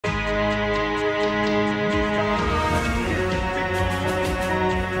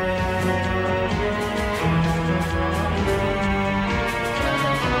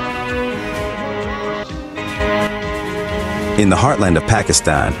In the heartland of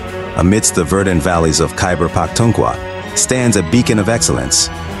Pakistan, amidst the verdant valleys of Khyber Pakhtunkhwa, stands a beacon of excellence,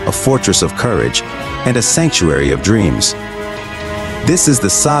 a fortress of courage, and a sanctuary of dreams. This is the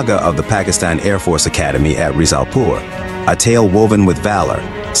saga of the Pakistan Air Force Academy at Risalpur, a tale woven with valor,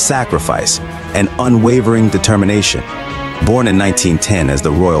 sacrifice, and unwavering determination. Born in 1910 as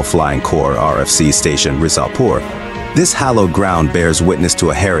the Royal Flying Corps RFC Station Risalpur, this hallowed ground bears witness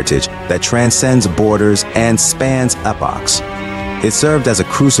to a heritage that transcends borders and spans epochs. It served as a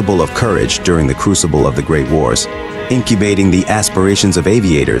crucible of courage during the crucible of the Great Wars, incubating the aspirations of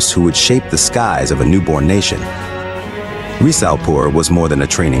aviators who would shape the skies of a newborn nation. Risalpur was more than a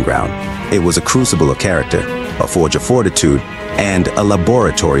training ground. It was a crucible of character, a forge of fortitude, and a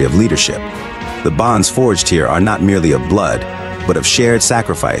laboratory of leadership. The bonds forged here are not merely of blood, but of shared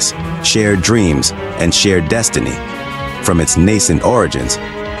sacrifice, shared dreams, and shared destiny. From its nascent origins,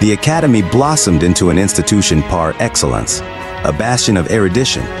 the Academy blossomed into an institution par excellence, a bastion of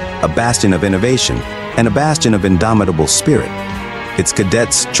erudition, a bastion of innovation, and a bastion of indomitable spirit. Its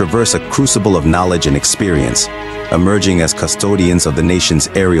cadets traverse a crucible of knowledge and experience, emerging as custodians of the nation's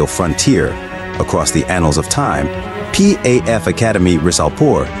aerial frontier. Across the annals of time, PAF Academy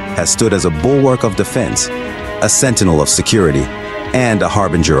Risalpur has stood as a bulwark of defense, a sentinel of security, and a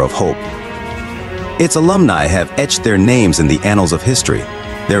harbinger of hope. Its alumni have etched their names in the annals of history,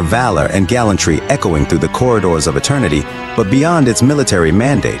 their valor and gallantry echoing through the corridors of eternity. But beyond its military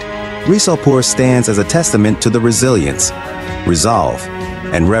mandate, Risalpur stands as a testament to the resilience, resolve,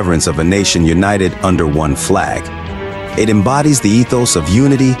 and reverence of a nation united under one flag. It embodies the ethos of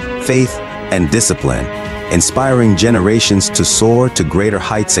unity, faith, and discipline, inspiring generations to soar to greater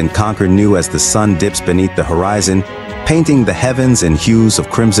heights and conquer new as the sun dips beneath the horizon, painting the heavens in hues of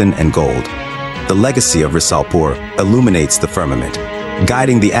crimson and gold. The legacy of Risalpur illuminates the firmament,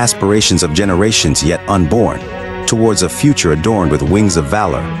 guiding the aspirations of generations yet unborn towards a future adorned with wings of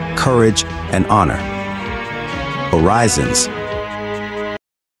valor, courage, and honor. Horizons,